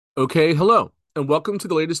Okay, hello, and welcome to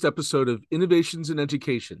the latest episode of Innovations in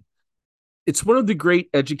Education. It's one of the great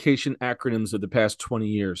education acronyms of the past 20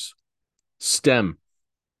 years: STEM,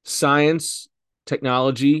 science,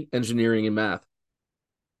 technology, engineering, and math.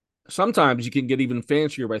 Sometimes you can get even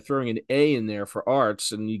fancier by throwing an A in there for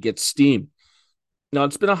arts and you get STEAM. Now,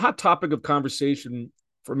 it's been a hot topic of conversation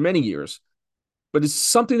for many years, but it's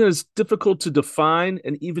something that is difficult to define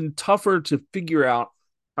and even tougher to figure out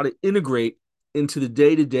how to integrate into the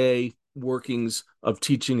day to day workings of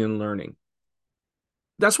teaching and learning.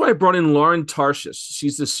 That's why I brought in Lauren Tarshis.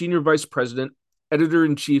 She's the Senior Vice President, Editor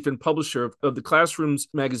in Chief, and Publisher of the Classrooms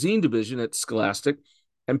Magazine Division at Scholastic,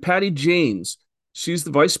 and Patty James. She's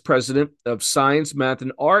the Vice President of Science, Math,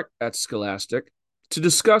 and Art at Scholastic, to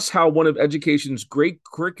discuss how one of education's great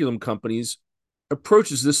curriculum companies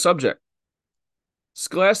approaches this subject.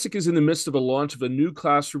 Scholastic is in the midst of a launch of a new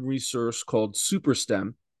classroom resource called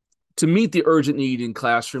SuperSTEM to meet the urgent need in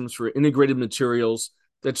classrooms for integrated materials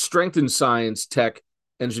that strengthen science, tech,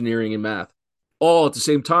 engineering, and math, all at the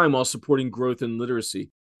same time while supporting growth and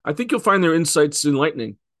literacy. I think you'll find their insights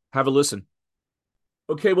enlightening. Have a listen.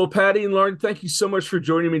 Okay, well, Patty and Lauren, thank you so much for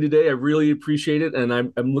joining me today. I really appreciate it, and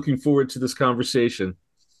I'm looking forward to this conversation.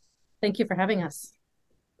 Thank you for having us.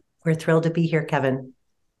 We're thrilled to be here, Kevin.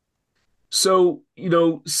 So,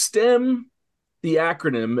 STEM, the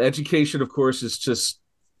acronym, education, of course, is just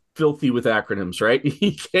filthy with acronyms, right?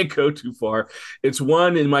 You can't go too far. It's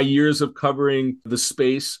one in my years of covering the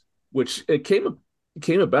space, which it came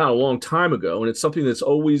about a long time ago, and it's something that's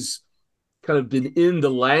always kind of been in the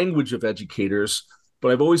language of educators,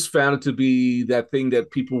 but I've always found it to be that thing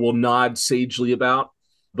that people will nod sagely about,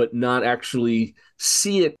 but not actually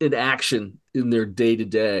see it in action in their day to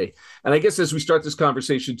day. And I guess as we start this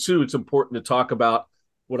conversation too, it's important to talk about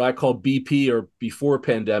what I call BP, or before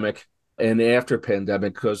pandemic, and after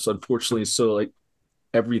pandemic, because unfortunately, so like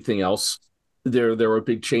everything else, there are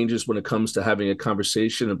big changes when it comes to having a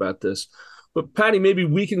conversation about this. But Patty, maybe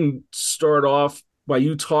we can start off by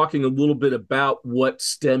you talking a little bit about what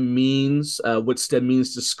STEM means, what STEM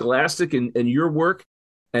means to Scholastic and your work,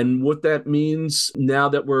 and what that means now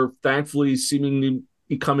that we're thankfully seemingly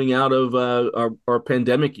coming out of our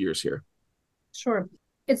pandemic years here. Sure.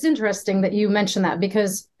 It's interesting that you mentioned that,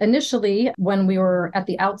 because initially when we were at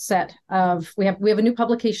the outset of, we have a new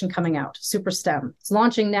publication coming out, Super STEM. It's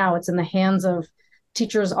launching now. It's in the hands of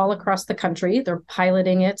teachers all across the country. They're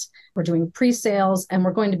piloting it. We're doing pre-sales, and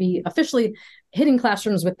we're going to be officially hitting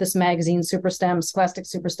classrooms with this magazine, Super STEM, Scholastic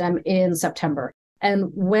Super STEM, in September.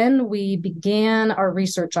 And when we began our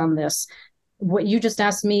research on this, what you just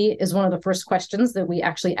asked me is one of the first questions that we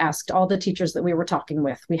actually asked all the teachers that we were talking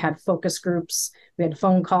with. We had focus groups, we had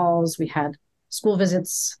phone calls, we had school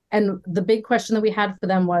visits. And the big question that we had for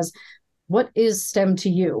them was, what is STEM to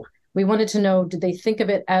you? We wanted to know, did they think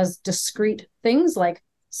of it as discrete things like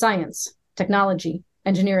science, technology,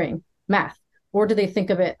 engineering, math, or do they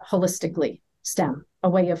think of it holistically, STEM, a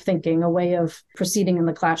way of thinking, a way of proceeding in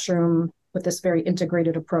the classroom with this very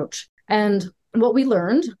integrated approach? And what we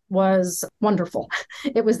learned was wonderful.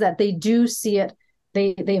 It was that they do see it,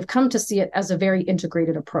 they've come to see it as a very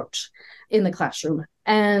integrated approach in the classroom.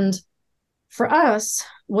 And for us,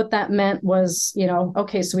 what that meant was,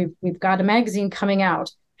 okay, so we've got a magazine coming out.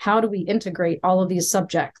 How do we integrate all of these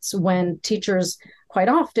subjects when teachers quite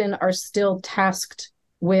often are still tasked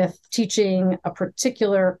with teaching a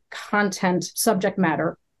particular content subject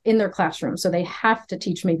matter in their classroom? So they have to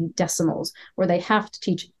teach maybe decimals, or they have to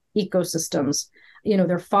teach ecosystems.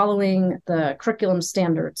 They're following the curriculum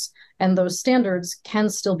standards, and those standards can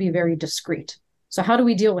still be very discrete. So how do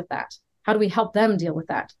we deal with that? How do we help them deal with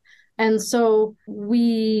that? And so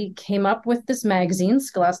we came up with this magazine,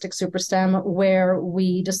 Scholastic Super STEM, where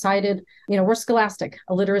we decided, we're Scholastic,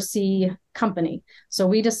 a literacy company. So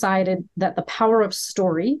we decided that the power of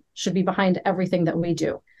story should be behind everything that we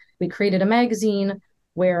do. We created a magazine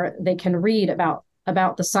where they can read about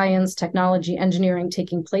the science, technology, engineering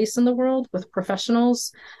taking place in the world with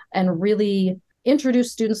professionals, and really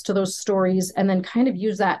introduce students to those stories, and then kind of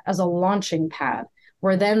use that as a launching pad,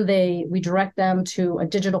 where then we direct them to a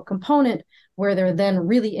digital component where they're then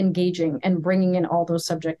really engaging and bringing in all those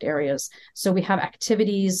subject areas. So we have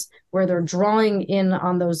activities where they're drawing in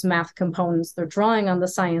on those math components, they're drawing on the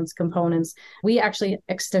science components. We actually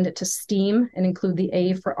extend it to STEAM and include the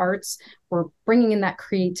A for arts. We're bringing in that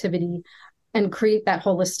creativity and create that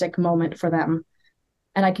holistic moment for them.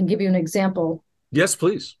 And I can give you an example. Yes,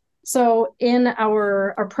 please. So in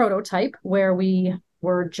our prototype, where we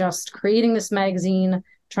were just creating this magazine,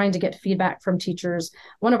 trying to get feedback from teachers,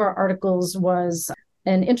 one of our articles was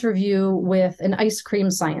an interview with an ice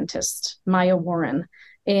cream scientist, Maya Warren.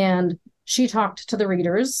 And she talked to the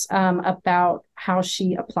readers about how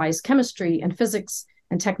she applies chemistry and physics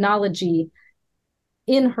and technology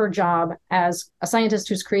in her job as a scientist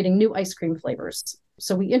who's creating new ice cream flavors.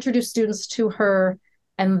 So we introduce students to her,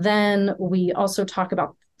 and then we also talk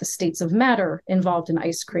about the states of matter involved in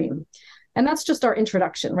ice cream. And that's just our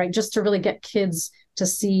introduction, right? Just to really get kids to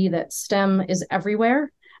see that STEM is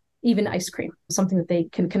everywhere, even ice cream, something that they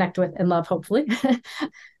can connect with and love, hopefully.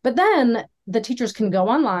 But then the teachers can go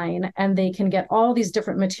online and they can get all these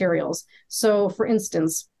different materials. So for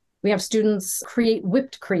instance, we have students create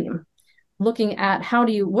whipped cream, looking at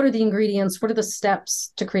what are the ingredients, what are the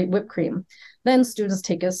steps to create whipped cream? Then students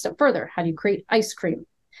take it a step further. How do you create ice cream?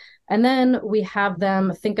 And then we have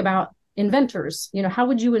them think about inventors. How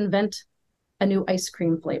would you invent a new ice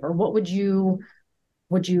cream flavor? What would you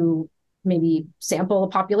maybe sample a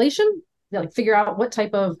population? Like figure out what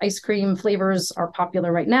type of ice cream flavors are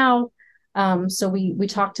popular right now. So we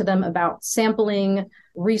talk to them about sampling,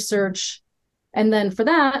 research, and then for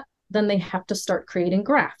that, then they have to start creating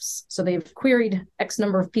graphs. So they've queried X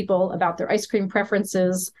number of people about their ice cream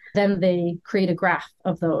preferences. Then they create a graph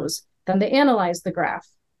of those. Then they analyze the graph.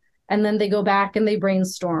 And then they go back and they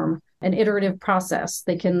brainstorm an iterative process.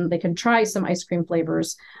 They can try some ice cream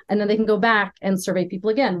flavors, and then they can go back and survey people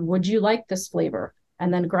again. Would you like this flavor?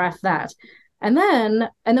 And then graph that. And then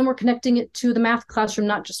we're connecting it to the math classroom,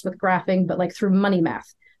 not just with graphing, but like through money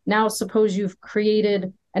math. Now, suppose you've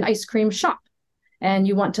created an ice cream shop and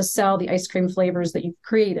you want to sell the ice cream flavors that you've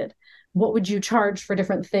created. What would you charge for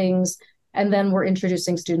different things? And then we're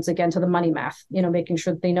introducing students again to the money math, making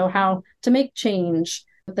sure that they know how to make change,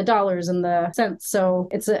 the dollars and the cents. So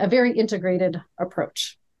it's a very integrated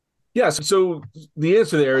approach. Yes. So the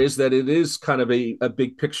answer there is that it is kind of a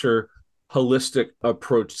big picture, holistic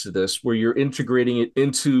approach to this, where you're integrating it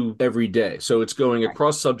into every day. So it's going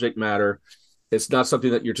across subject matter. It's not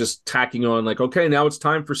something that you're just tacking on like, okay, now it's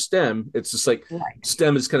time for STEM. It's just like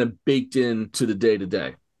STEM is kind of baked into the day to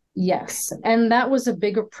day. Yes. And that was a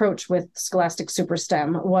big approach with Scholastic Super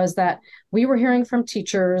STEM, was that we were hearing from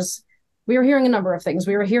teachers. We were hearing a number of things.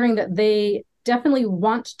 We were hearing that they definitely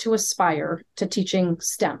want to aspire to teaching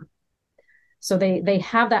STEM. So they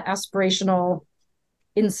have that aspirational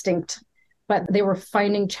instinct, but they were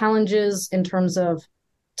finding challenges in terms of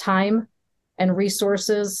time and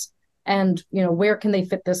resources and, where can they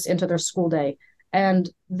fit this into their school day? And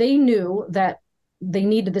they knew that they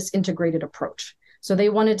needed this integrated approach. So they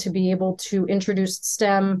wanted to be able to introduce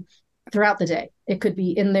STEM throughout the day. It could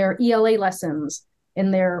be in their ELA lessons, in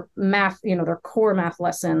their math, their core math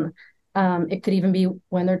lesson. It could even be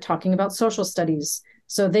when they're talking about social studies.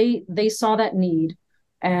 So they saw that need,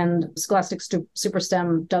 and Scholastic Super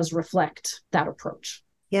STEM does reflect that approach.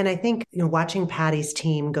 Yeah, and I think watching Patty's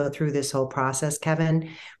team go through this whole process,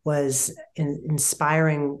 Kevin, was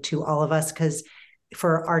inspiring to all of us, because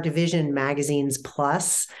for our division, Magazines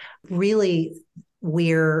Plus, really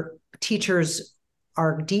where teachers,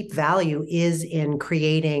 our deep value is in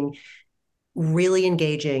creating really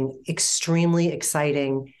engaging, extremely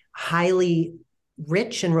exciting, highly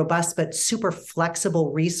rich and robust, but super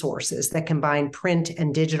flexible resources that combine print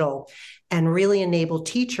and digital and really enable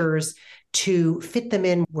teachers to fit them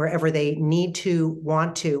in wherever they need to,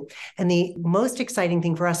 want to. And the most exciting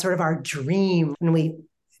thing for us, sort of our dream, when we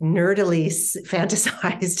nerdily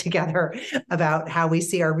fantasize together about how we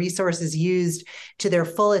see our resources used to their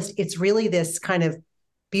fullest, it's really this kind of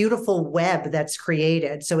beautiful web that's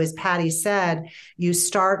created. So as Patty said, you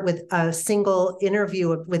start with a single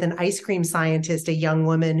interview with an ice cream scientist, a young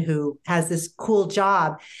woman who has this cool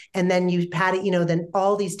job. And then Patty, then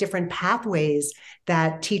all these different pathways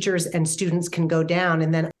that teachers and students can go down.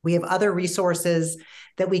 And then we have other resources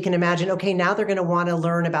that we can imagine, okay, now they're going to want to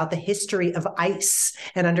learn about the history of ice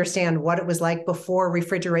and understand what it was like before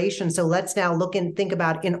refrigeration. So let's now look and think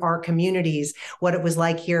about in our communities what it was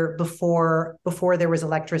like here before there was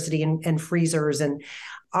electricity and freezers. And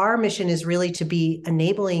our mission is really to be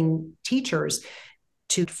enabling teachers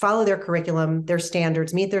to follow their curriculum, their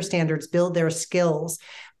standards, meet their standards, build their skills,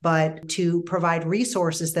 but to provide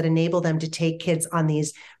resources that enable them to take kids on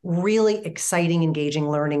these really exciting, engaging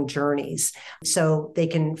learning journeys. So they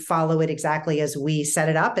can follow it exactly as we set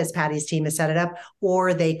it up, as Patty's team has set it up,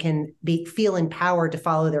 or they can feel empowered to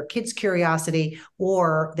follow their kids' curiosity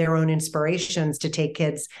or their own inspirations to take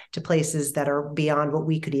kids to places that are beyond what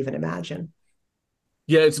we could even imagine.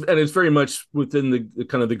 Yeah, it's very much within the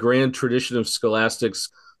kind of the grand tradition of Scholastic's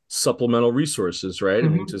supplemental resources, right?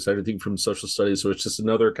 Mm-hmm. I mean, just everything from social studies. So it's just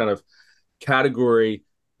another kind of category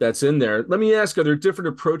that's in there. Let me ask, are there different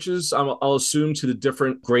approaches, I'll assume, to the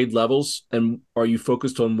different grade levels? And are you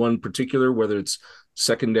focused on one particular, whether it's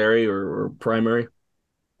secondary or primary?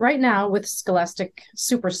 Right now with Scholastic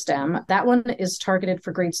Super STEM, that one is targeted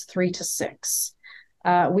for grades 3 to 6.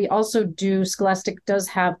 We also do, Scholastic does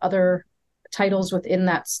have other titles within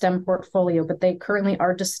that STEM portfolio, but they currently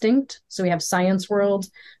are distinct. So we have Science World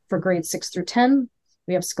for grades 6 through 10.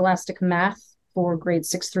 We have Scholastic Math for grades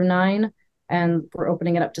 6 through 9, and we're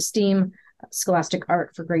opening it up to STEAM, Scholastic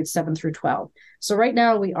Art for grades 7 through 12. So right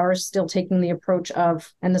now we are still taking the approach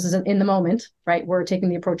of, and this is in the moment, right? We're taking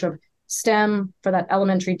the approach of STEM for that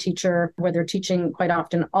elementary teacher, where they're teaching quite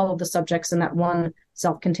often all of the subjects in that one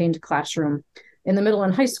self-contained classroom. In the middle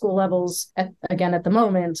and high school levels, at the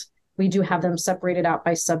moment, we do have them separated out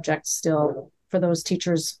by subject still for those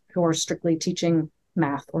teachers who are strictly teaching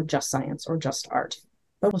math or just science or just art.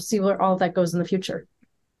 But we'll see where all of that goes in the future.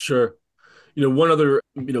 Sure. One other,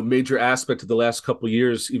 major aspect of the last couple of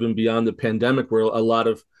years, even beyond the pandemic, were a lot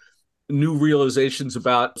of new realizations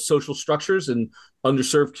about social structures and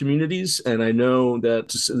underserved communities. And I know that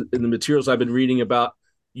just in the materials I've been reading about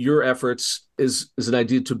your efforts is an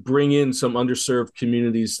idea to bring in some underserved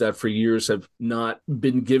communities that for years have not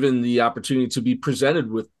been given the opportunity to be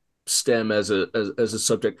presented with STEM as a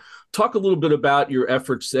subject. Talk a little bit about your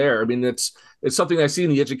efforts there. I mean, it's something I see in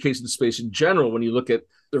the education space in general when you look at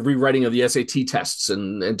the rewriting of the SAT tests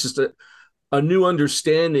and just a new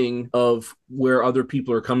understanding of where other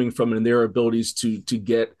people are coming from and their abilities to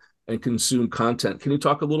get and consume content. Can you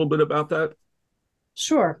talk a little bit about that?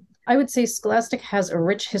 Sure. I would say Scholastic has a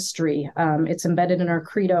rich history. It's embedded in our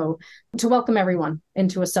credo to welcome everyone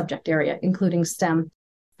into a subject area, including STEM.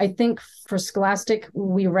 I think for Scholastic,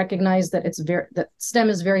 we recognize that that STEM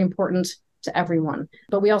is very important to everyone,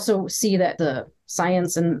 but we also see that the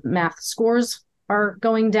science and math scores are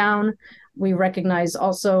going down. We recognize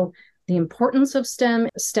also the importance of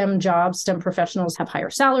STEM jobs. STEM professionals have higher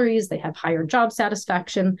salaries, they have higher job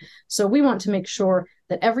satisfaction. So we want to make sure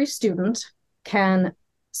that every student can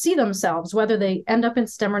see themselves, whether they end up in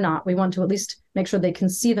STEM or not. We want to at least make sure they can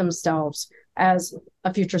see themselves as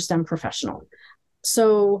a future STEM professional.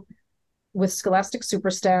 So with Scholastic Super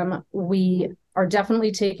STEM, we are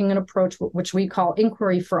definitely taking an approach which we call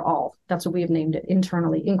Inquiry for All. That's what we have named it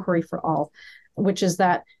internally, Inquiry for All, which is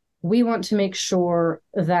that we want to make sure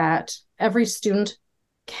that every student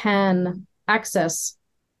can access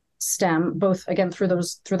STEM, both again through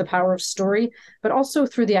the power of story, but also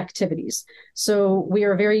through the activities. So we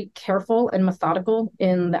are very careful and methodical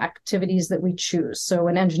in the activities that we choose. So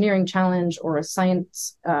an engineering challenge or a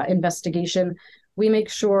science investigation, we make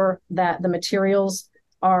sure that the materials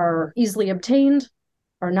are easily obtained,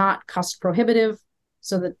 are not cost prohibitive,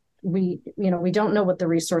 so that we don't know what the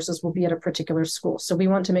resources will be at a particular school. So we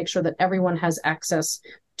want to make sure that everyone has access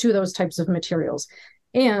to those types of materials.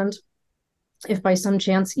 And if by some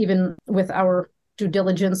chance, even with our due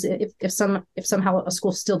diligence, if somehow a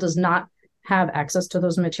school still does not have access to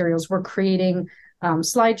those materials, we're creating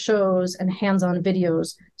slideshows and hands-on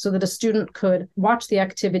videos so that a student could watch the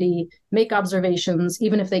activity, make observations,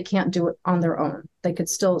 even if they can't do it on their own. They could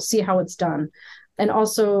still see how it's done. And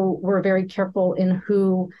also, we're very careful in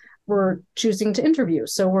who we're choosing to interview.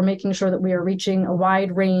 So we're making sure that we are reaching a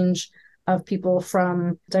wide range of people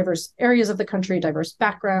from diverse areas of the country, diverse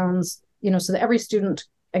backgrounds, so that every student,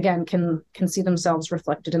 again, can see themselves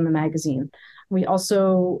reflected in the magazine. We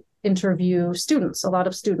also interview students, a lot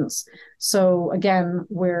of students. So again,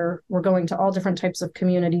 we're going to all different types of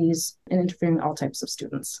communities and interviewing all types of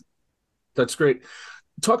students. That's great.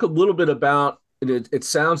 Talk a little bit about, it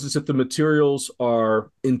sounds as if the materials are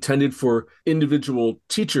intended for individual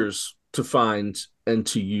teachers to find and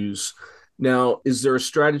to use. Now, is there a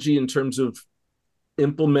strategy in terms of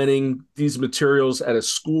implementing these materials at a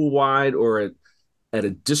school-wide or at a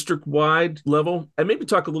district-wide level? And maybe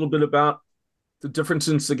talk a little bit about the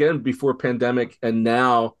differences, again, before pandemic and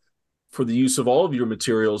now for the use of all of your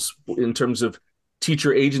materials in terms of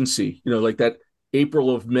teacher agency, like that April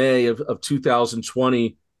of May of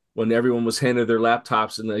 2020, when everyone was handed their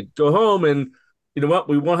laptops and they go home and you know what,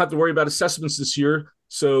 we won't have to worry about assessments this year.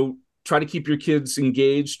 So try to keep your kids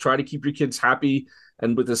engaged, try to keep your kids happy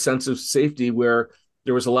and with a sense of safety, where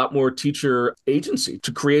there was a lot more teacher agency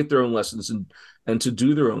to create their own lessons and to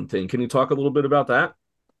do their own thing. Can you talk a little bit about that?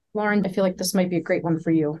 Lauren, I feel like this might be a great one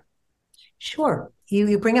for you. Sure.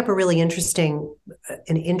 You bring up a really interesting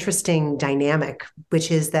dynamic, which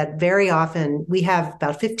is that very often we have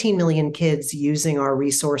about 15 million kids using our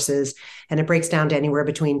resources, and it breaks down to anywhere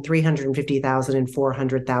between 350,000 and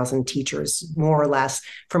 400,000 teachers, more or less,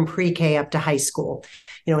 from pre-K up to high school,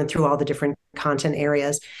 and through all the different content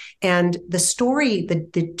areas. And the story,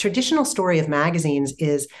 the traditional story of magazines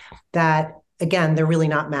is that, again, they're really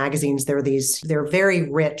not magazines. They're very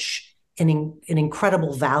rich an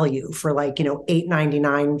incredible value for like,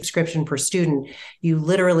 $8.99 subscription per student. You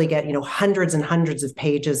literally get, hundreds and hundreds of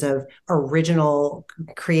pages of original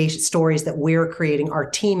creation stories that we're creating. Our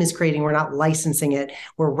team is creating. We're not licensing it.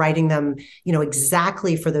 We're writing them,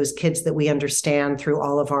 exactly for those kids that we understand through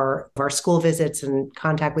all of our school visits and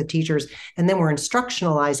contact with teachers. And then we're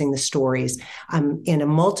instructionalizing the stories in a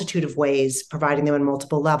multitude of ways, providing them on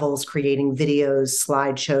multiple levels, creating videos,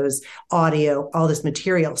 slideshows, audio, all this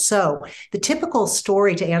material. So the typical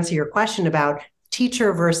story, to answer your question about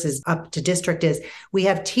teacher versus up to district, is we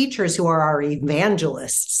have teachers who are our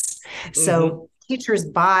evangelists. So teachers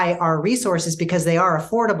buy our resources because they are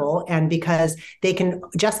affordable and because they can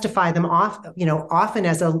justify them often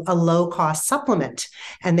as a low cost supplement,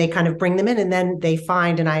 and they kind of bring them in, and then they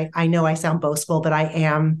find, and I know I sound boastful, but I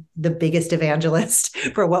am the biggest evangelist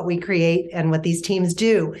for what we create and what these teams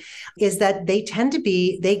do, is that they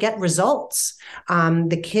get results.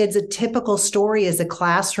 The kids, a typical story is a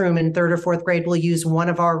classroom in third or fourth grade will use one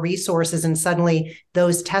of our resources, and suddenly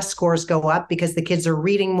those test scores go up because the kids are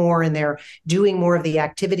reading more and they're doing more of the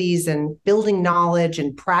activities and building knowledge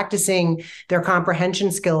and practicing their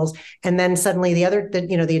comprehension skills. And then suddenly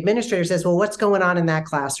the administrator says, well, what's going on in that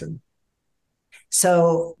classroom?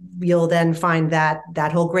 So you'll then find that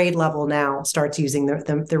whole grade level now starts using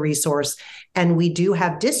the resource. And we do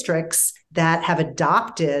have districts that have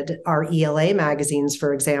adopted our ELA magazines,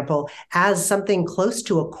 for example, as something close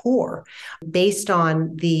to a core based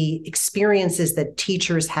on the experiences that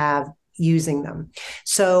teachers have using them.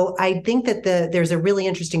 So I think that there's a really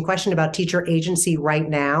interesting question about teacher agency right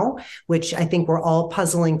now, which I think we're all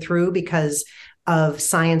puzzling through because of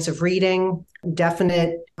science of reading,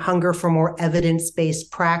 definite hunger for more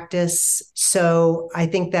evidence-based practice. So I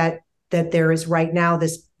think that there is right now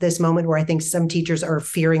this moment where I think some teachers are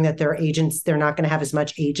fearing that they're not going to have as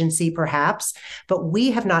much agency perhaps, but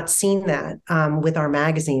we have not seen that with our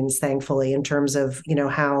magazines, thankfully, in terms of,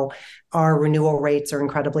 how our renewal rates are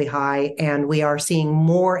incredibly high, and we are seeing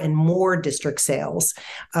more and more district sales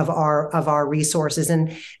of our resources.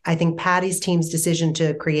 And I think Patty's team's decision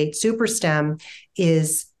to create SuperSTEM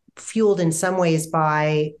is fueled in some ways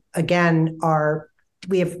by, again,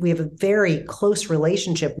 we have a very close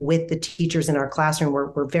relationship with the teachers in our classroom.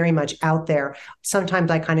 We're very much out there. Sometimes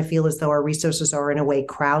I kind of feel as though our resources are in a way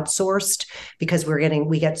crowdsourced because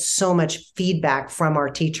we get so much feedback from our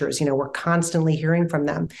teachers. We're constantly hearing from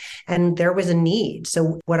them, and there was a need.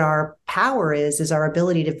 So what our power is our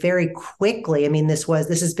ability to very quickly, this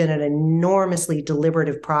has been an enormously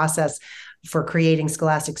deliberative process for creating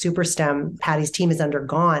Scholastic SuperSTEM. Patty's team has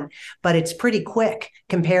undergone, but it's pretty quick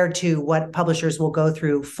compared to what publishers will go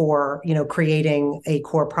through for, creating a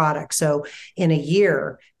core product. So in a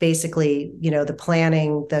year, basically, the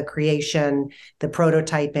planning, the creation, the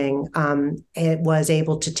prototyping, it was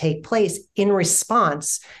able to take place in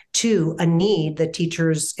response to a need that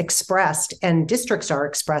teachers expressed and districts are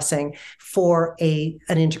expressing for an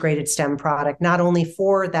integrated STEM product, not only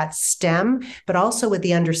for that STEM, but also with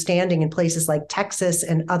the understanding in places like Texas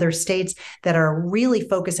and other states that are really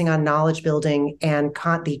focusing on knowledge building and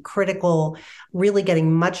the critical, really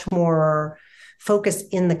getting much more focus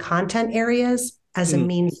in the content areas as a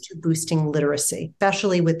means to boosting literacy,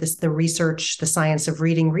 especially with the research, the science of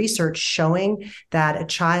reading research showing that a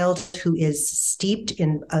child who is steeped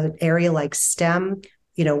in an area like STEM,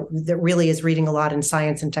 that really is reading a lot in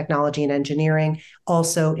science and technology and engineering,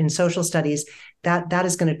 also in social studies, that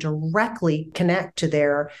is going to directly connect to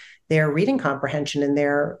their reading comprehension and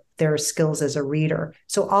their skills as a reader.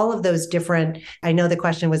 So all of those different, I know the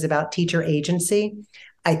question was about teacher agency.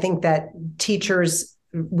 I think that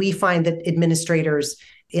we find that administrators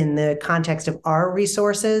in the context of our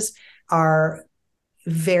resources are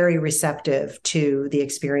very receptive to the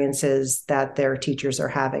experiences that their teachers are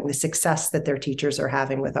having, the success that their teachers are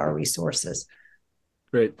having with our resources.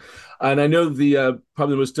 Great. And I know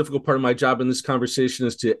probably the most difficult part of my job in this conversation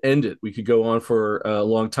is to end it. We could go on for a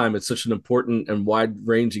long time. It's such an important and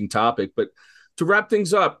wide-ranging topic. But to wrap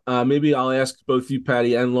things up, maybe I'll ask both you,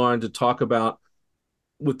 Patty and Lauren, to talk about,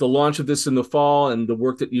 with the launch of this in the fall and the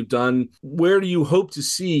work that you've done, where do you hope to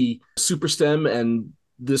see SuperSTEM and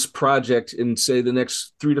this project in, say, the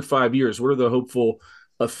next 3 to 5 years? What are the hopeful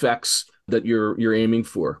effects that you're aiming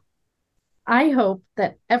for? I hope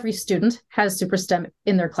that every student has SuperSTEM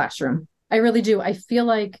in their classroom. I really do. I feel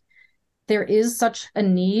like there is such a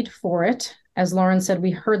need for it. As Lauren said,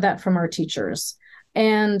 we heard that from our teachers.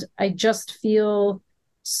 And I just feel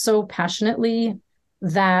so passionately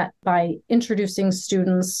that by introducing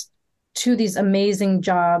students to these amazing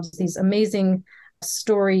jobs, these amazing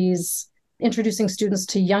stories, introducing students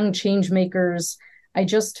to young change makers, I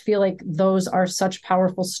just feel like those are such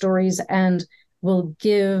powerful stories and will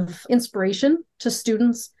give inspiration to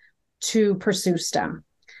students to pursue STEM.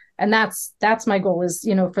 And that's my goal is,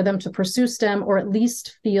 for them to pursue STEM or at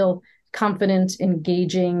least feel confident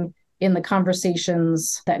engaging in the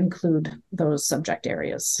conversations that include those subject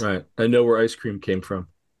areas. Right. I know where ice cream came from.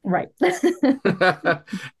 Right.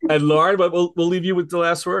 And Lauren, but we'll leave you with the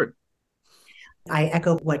last word. I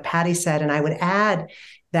echo what Patty said, and I would add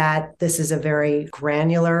that this is a very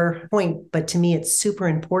granular point, but to me, it's super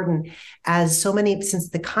important since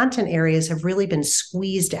the content areas have really been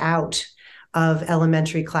squeezed out of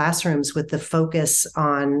elementary classrooms with the focus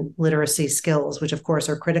on literacy skills, which of course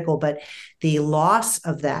are critical, but the loss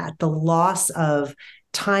of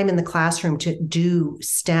time in the classroom to do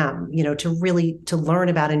STEM, to learn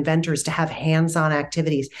about inventors, to have hands-on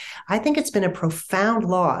activities. I think it's been a profound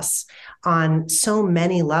loss on so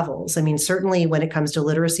many levels. I mean, certainly when it comes to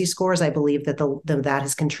literacy scores, I believe that that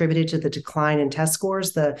has contributed to the decline in test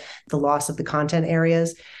scores, the loss of the content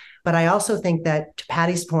areas. But I also think that, to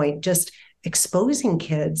Patty's point, just exposing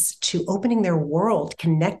kids to opening their world,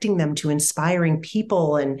 connecting them to inspiring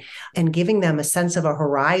people and giving them a sense of a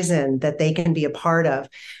horizon that they can be a part of.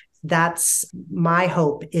 That's my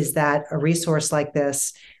hope, is that a resource like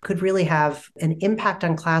this could really have an impact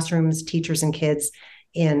on classrooms, teachers, and kids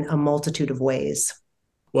in a multitude of ways.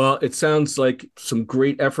 Well, it sounds like some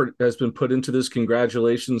great effort has been put into this.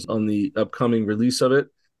 Congratulations on the upcoming release of it.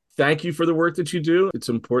 Thank you for the work that you do. It's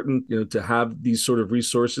important, to have these sort of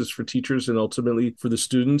resources for teachers and ultimately for the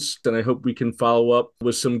students. And I hope we can follow up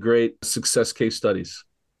with some great success case studies.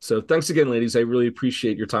 So thanks again, ladies. I really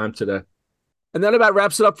appreciate your time today. And that about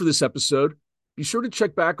wraps it up for this episode. Be sure to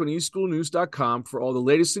check back on eSchoolNews.com for all the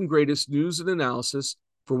latest and greatest news and analysis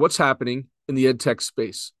for what's happening in the EdTech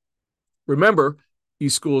space. Remember,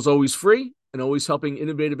 eSchool is always free and always helping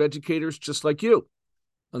innovative educators just like you.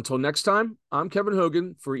 Until next time, I'm Kevin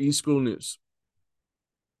Hogan for eSchool News.